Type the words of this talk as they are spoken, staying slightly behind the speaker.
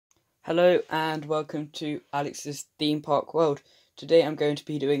Hello and welcome to Alex's Theme Park World. Today I'm going to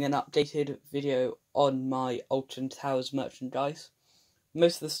be doing an updated video on my Alton Towers merchandise.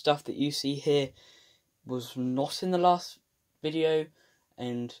 Most of the stuff that you see here was not in the last video,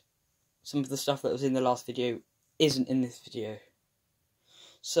 and some of the stuff that was in the last video isn't in this video.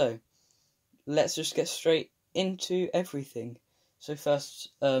 So, let's just get straight into everything. So first,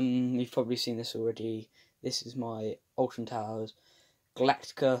 you've probably seen this already. This is my Alton Towers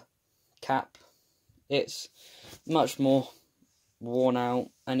Galactica cap. It's much more worn out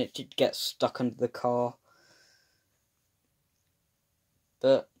and it did get stuck under the car,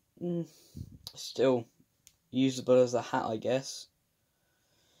 but still usable as a hat, I guess.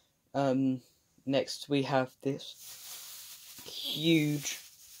 Next we have this huge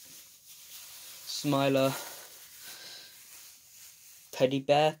Smiler teddy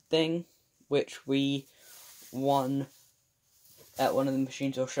bear thing, which we won at one of the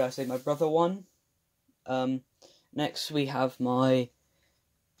machines, or should I say my brother won. Next we have my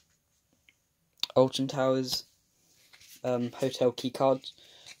Alton Towers hotel key cards.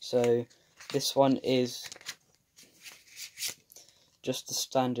 So this one is just the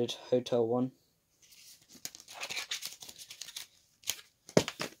standard hotel one,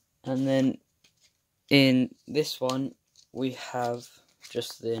 and then in this one we have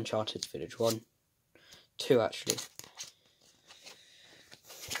just the Enchanted Village one. Two actually.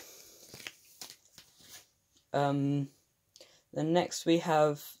 Then next we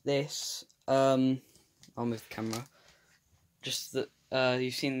have this, I'll move the camera, just that,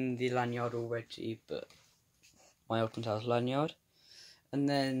 you've seen the lanyard already, but my Alton Towers lanyard, and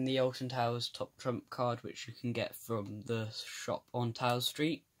then the Alton Towers Top Trump card, which you can get from the shop on Towers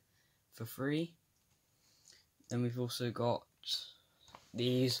Street for free. Then we've also got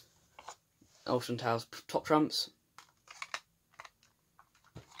these Alton Towers Top Trumps.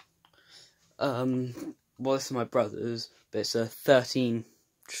 Well, this is my brother's, but it's a 13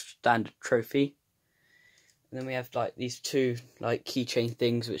 standard trophy. And then we have like these two like keychain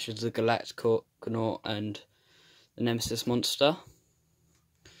things, which is the Galactica and the Nemesis Monster.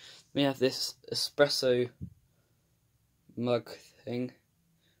 We have this espresso mug thing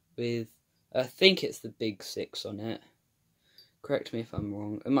with, I think it's the Big Six on it. Correct me if I'm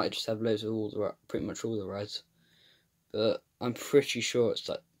wrong. It might just have loads of pretty much all the rides, but I'm pretty sure it's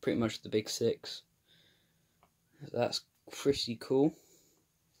like pretty much the Big Six. That's pretty cool.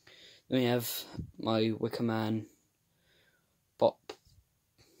 Then we have my Wicker Man Bop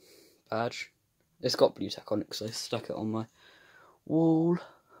badge. It's got blue tack on it because I stuck it on my wall.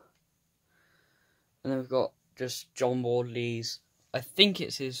 And then we've got just John Wardley's, I think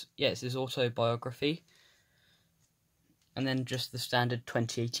it's his autobiography. And then just the standard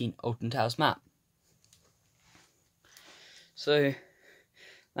 2018 Alton Towers map. So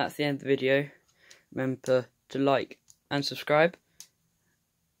that's the end of the video. Remember to like and subscribe,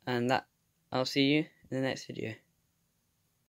 and I'll see you in the next video.